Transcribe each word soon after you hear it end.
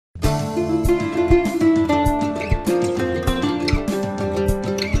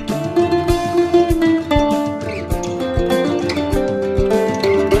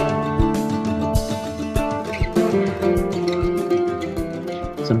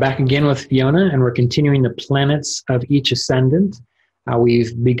So I'm back again with Fiona, and we're continuing the planets of each ascendant.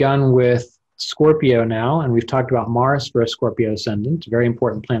 We've begun with Scorpio now, and we've talked about Mars for a Scorpio ascendant, very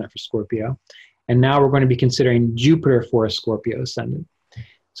important planet for Scorpio. And now we're going to be considering Jupiter for a Scorpio ascendant.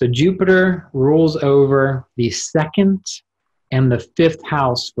 So Jupiter rules over the second and the fifth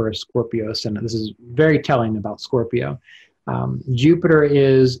house for a Scorpio ascendant. This is very telling about Scorpio. Jupiter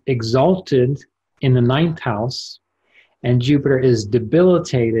is exalted in the ninth house, and Jupiter is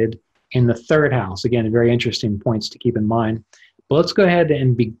debilitated in the third house. Again, very interesting points to keep in mind. But let's go ahead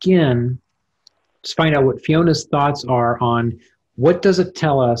and begin. Let's find out what Fiona's thoughts are on what does it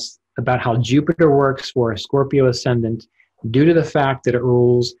tell us about how Jupiter works for a Scorpio ascendant due to the fact that it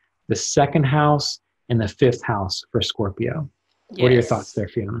rules the second house and the fifth house for Scorpio. Yes. What are your thoughts there,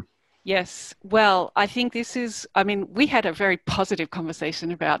 Fiona? Yes. Well, I think we had a very positive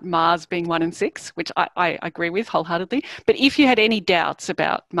conversation about Mars being 1 and 6, which I agree with wholeheartedly. But if you had any doubts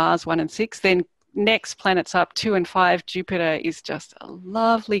about Mars 1 and 6, then next planets up 2 and 5, Jupiter is just a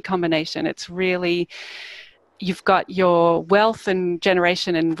lovely combination. It's really, you've got your wealth and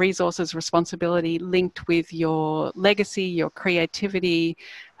generation and resources responsibility linked with your legacy, your creativity,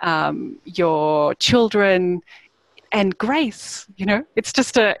 your children, and grace.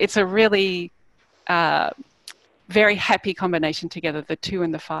 It's a really very happy combination together, the 2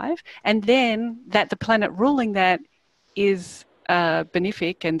 and the 5. And then that the planet ruling that is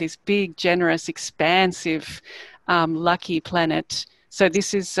benefic and this big, generous, expansive, lucky planet. So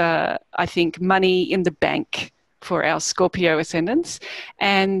this is, I think, money in the bank for our Scorpio ascendants.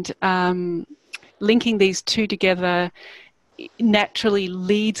 And linking these two together naturally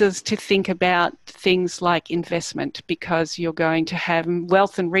leads us to think about things like investment, because you're going to have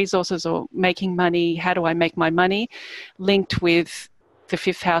wealth and resources or making money. How do I make my money? Linked with the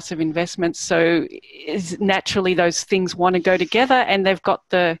fifth house of investments. So naturally those things want to go together, and they've got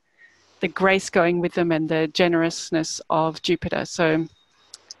the grace going with them and the generousness of Jupiter. So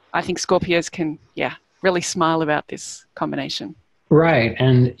I think Scorpios can, really smile about this combination. Right.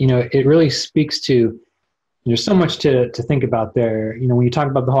 And, it really speaks to, there's so much to think about there. When you talk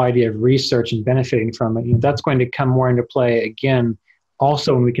about the whole idea of research and benefiting from it, that's going to come more into play again.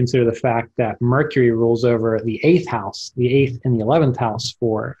 Also, when we consider the fact that Mercury rules over the 8th house, the 8th and the 11th house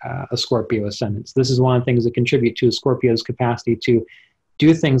for a Scorpio ascendant. So this is one of the things that contribute to a Scorpio's capacity to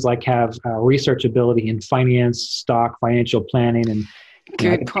do things like have research ability in finance, stock, financial planning, and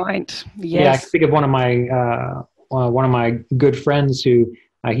good point. Yes. Yeah, I can think of one of my good friends who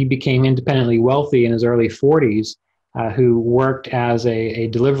he became independently wealthy in his early 40s. Who worked as a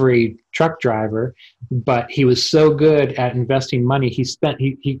delivery truck driver, but he was so good at investing money. He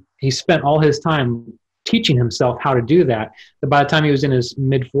spent all his time teaching himself how to do that. But by the time he was in his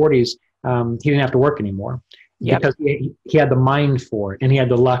mid 40s, he didn't have to work anymore. Yep. Because he had the mind for it, and he had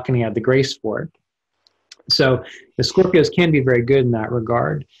the luck, and he had the grace for it. So the Scorpios can be very good in that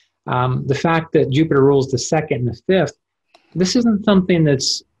regard. The fact that Jupiter rules the second and the fifth, this isn't something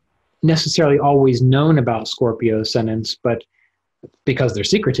that's necessarily always known about Scorpio ascendants, but because they're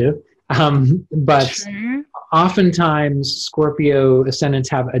secretive. But True. Oftentimes Scorpio ascendants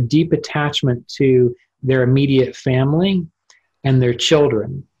have a deep attachment to their immediate family and their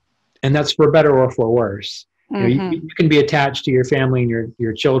children. And that's for better or for worse. Mm-hmm. You can be attached to your family and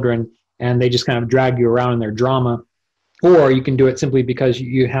your children, and they just kind of drag you around in their drama. Or you can do it simply because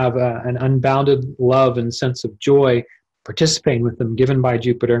you have an unbounded love and sense of joy participating with them, given by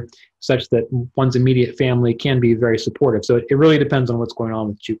Jupiter, such that one's immediate family can be very supportive. So it really depends on what's going on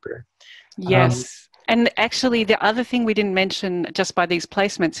with Jupiter. Yes. And actually, the other thing we didn't mention just by these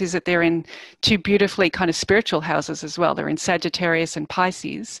placements is that they're in two beautifully kind of spiritual houses as well. They're in Sagittarius and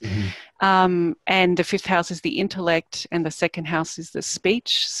Pisces. Mm-hmm. And the fifth house is the intellect, and the second house is the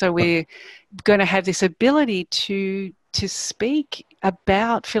speech. So we're going to have this ability to speak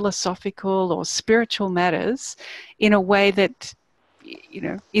about philosophical or spiritual matters in a way that,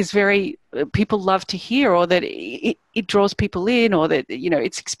 is very, people love to hear, or that it draws people in, or that,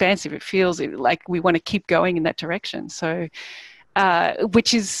 it's expansive. It feels like we want to keep going in that direction. So,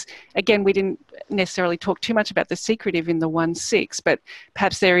 which is, again, we didn't necessarily talk too much about the secretive in the 1-6, but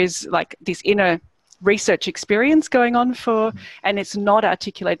perhaps there is like this inner research experience going on and it's not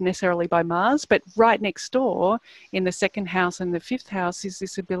articulated necessarily by Mars, but right next door in the second house and the fifth house is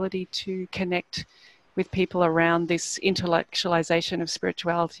this ability to connect with people around this intellectualization of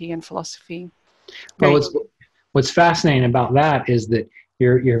spirituality and philosophy. Well, what's fascinating about that is that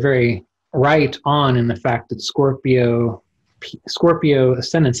you're very right on in the fact that Scorpio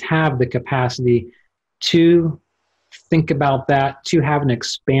ascendants have the capacity to think about that, to have an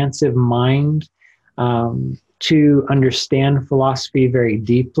expansive mind, to understand philosophy very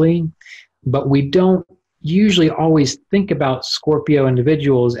deeply. But we don't usually always think about Scorpio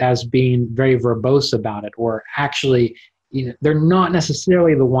individuals as being very verbose about it, or actually, they're not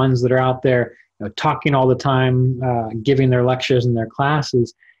necessarily the ones that are out there talking all the time, giving their lectures in their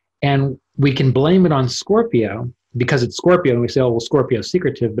classes. And we can blame it on Scorpio because it's Scorpio, and we say, oh, well, Scorpio's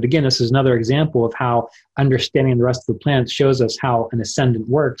secretive. But again, this is another example of how understanding the rest of the planets shows us how an ascendant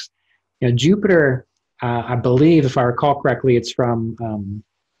works. Jupiter, I believe, if I recall correctly, it's from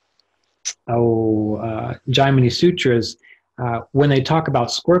Jaimini Sutras. When they talk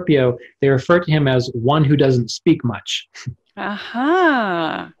about Scorpio, they refer to him as one who doesn't speak much.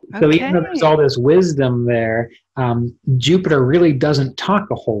 Aha. So even though there's all this wisdom there, Jupiter really doesn't talk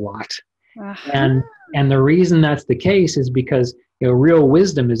a whole lot. And the reason that's the case is because real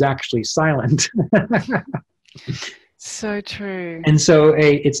wisdom is actually silent. So true. And so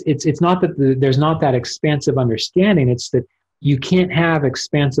it's not that there's not that expansive understanding. It's that you can't have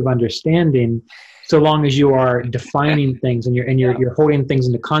expansive understanding so long as you are defining things and you're holding things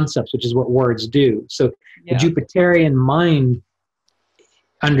into concepts, which is what words do. So the Jupiterian mind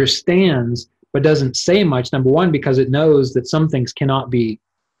understands but doesn't say much. Number one, because it knows that some things cannot be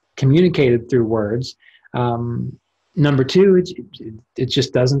communicated through words. Number two, it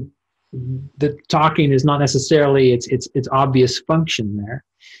just doesn't. The talking is not necessarily its obvious function there.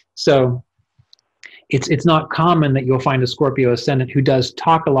 So it's not common that you'll find a Scorpio ascendant who does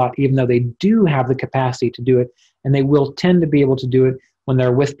talk a lot, even though they do have the capacity to do it, and they will tend to be able to do it when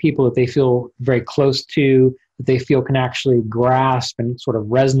they're with people that they feel very close to, that they feel can actually grasp and sort of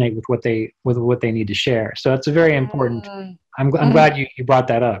resonate with what they need to share. So it's a very important. I'm glad you brought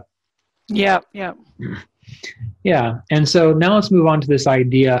that up. Yeah. Yeah. And so now let's move on to this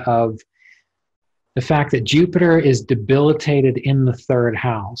idea of the fact that Jupiter is debilitated in the third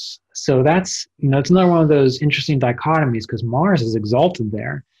house. So that's, it's another one of those interesting dichotomies because Mars is exalted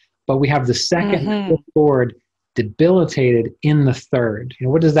there, but we have the second Lord debilitated in the third.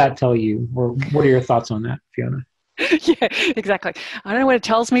 What does that tell you? Or what are your thoughts on that, Fiona? Yeah, exactly. I don't know what it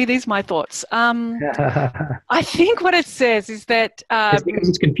tells me. These are my thoughts. I think what it says is that it's because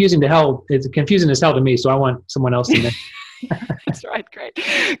it's confusing to hell. It's confusing as hell to me. So I want someone else to know. That's right.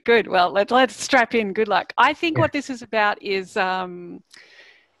 Great. Good. Well, let's strap in. Good luck. I think what this is about is,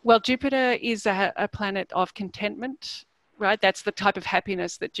 Jupiter is a planet of contentment, right? That's the type of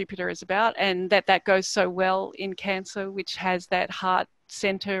happiness that Jupiter is about, and that goes so well in Cancer, which has that heart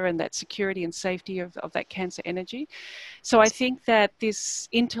center and that security and safety of that Cancer energy. So I think that this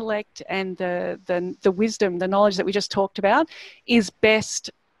intellect and the wisdom, the knowledge that we just talked about is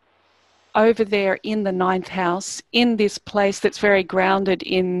best over there in the ninth house, in this place that's very grounded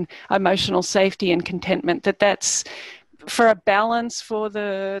in emotional safety and contentment. That's for a balance for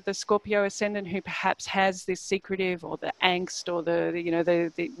the Scorpio ascendant who perhaps has this secretive or the angst or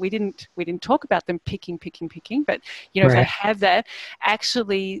we didn't talk about them picking, but if they have that,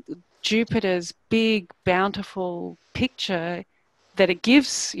 actually Jupiter's big bountiful picture that it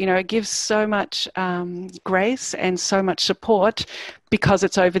gives, it gives so much grace and so much support because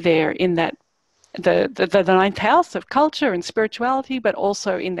it's over there in that the ninth house of culture and spirituality, but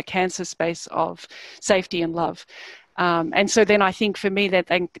also in the Cancer space of safety and love. And so then I think for me that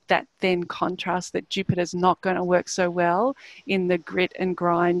then contrasts that Jupiter's not going to work so well in the grit and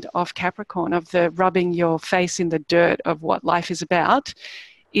grind of Capricorn, of the rubbing your face in the dirt of what life is about,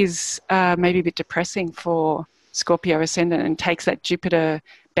 is maybe a bit depressing for Scorpio ascendant and takes that Jupiter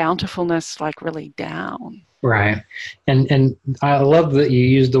bountifulness really down. Right. And I love that you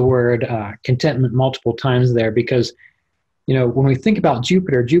used the word contentment multiple times there because, when we think about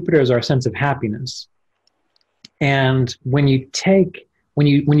Jupiter is our sense of happiness. And when you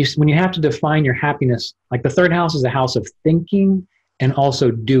have to define your happiness, like the third house is a house of thinking and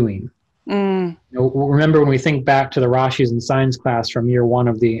also doing. Remember when we think back to the Rashis and signs class from year one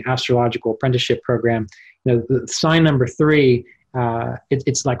of the astrological apprenticeship program, the sign number 3,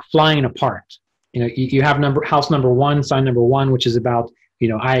 it's like flying apart. You have house number 1, sign number 1, which is about,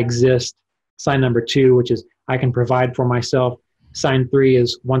 I exist. Sign number 2, which is I can provide for myself. Sign 3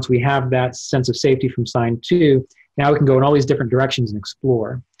 is once we have that sense of safety from sign 2, now we can go in all these different directions and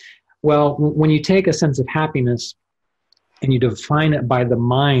explore. Well, when you take a sense of happiness and you define it by the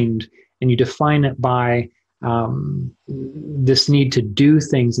mind and you define it by this need to do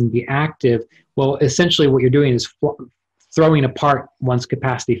things and be active, well, essentially what you're doing is throwing apart one's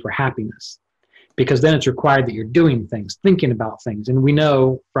capacity for happiness. because then it's required that you're doing things, thinking about things. And we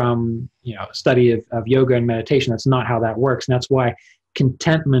know from, study of yoga and meditation, that's not how that works. And that's why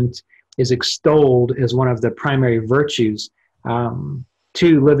contentment is extolled as one of the primary virtues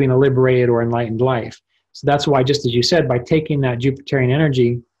to living a liberated or enlightened life. So that's why, just as you said, by taking that Jupiterian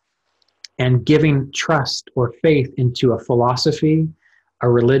energy and giving trust or faith into a philosophy, a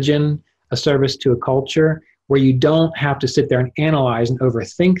religion, a service to a culture, where you don't have to sit there and analyze and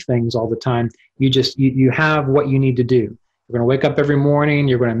overthink things all the time. You have what you need to do. You're going to wake up every morning,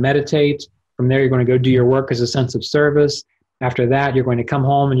 you're going to meditate. From there, you're going to go do your work as a sense of service. After that, you're going to come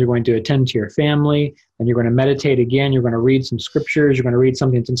home and you're going to attend to your family, and you're going to meditate again. You're going to read some scriptures. You're going to read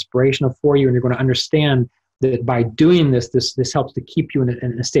something that's inspirational for you, and you're going to understand that by doing this helps to keep you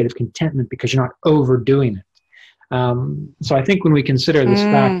in a state of contentment because you're not overdoing it. So I think when we consider this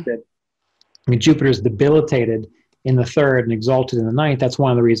fact that Jupiter is debilitated in the third and exalted in the ninth, that's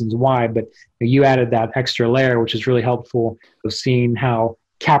one of the reasons why. But you added that extra layer, which is really helpful, of seeing how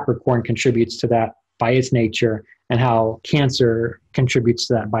Capricorn contributes to that by its nature, and how Cancer contributes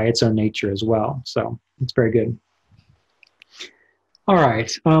to that by its own nature as well. So it's very good. All right.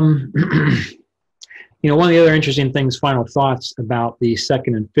 One of the other interesting things, final thoughts about the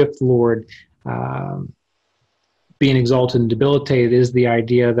second and fifth Lord being exalted and debilitated, is the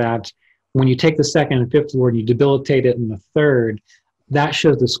idea that when you take the second and fifth Lord and you debilitate it in the third, that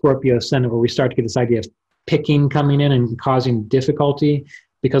shows the Scorpio Ascendant, where we start to get this idea of picking coming in and causing difficulty,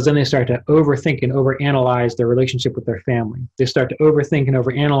 because then they start to overthink and overanalyze their relationship with their family. They start to overthink and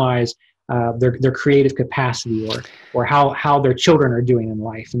overanalyze their creative capacity, or how their children are doing in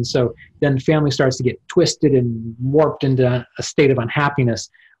life. And so then family starts to get twisted and warped into a state of unhappiness,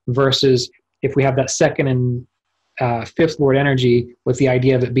 versus if we have that second and fifth Lord energy with the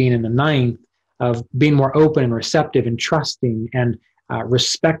idea of it being in the ninth, of being more open and receptive and trusting and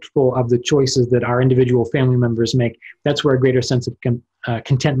respectful of the choices that our individual family members make. That's where a greater sense of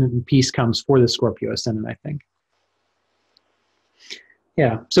contentment and peace comes for the Scorpio Ascendant, I think.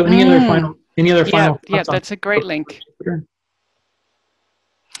 Yeah. So any other final yeah, that's a great link.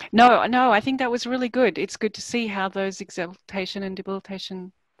 No, I think that was really good. It's good to see how those exaltation and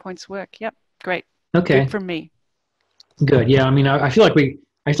debilitation points work. Yep. Great. Okay. Good from me. Good. Yeah. I mean, I feel like we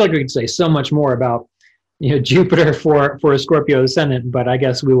could say so much more about Jupiter for a Scorpio Ascendant, but I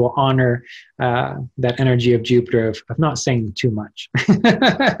guess we will honor that energy of Jupiter of not saying too much.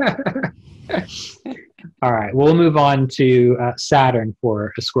 All right, we'll move on to Saturn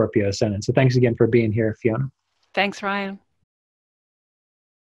for a Scorpio Ascendant. So thanks again for being here, Fiona. Thanks, Ryan.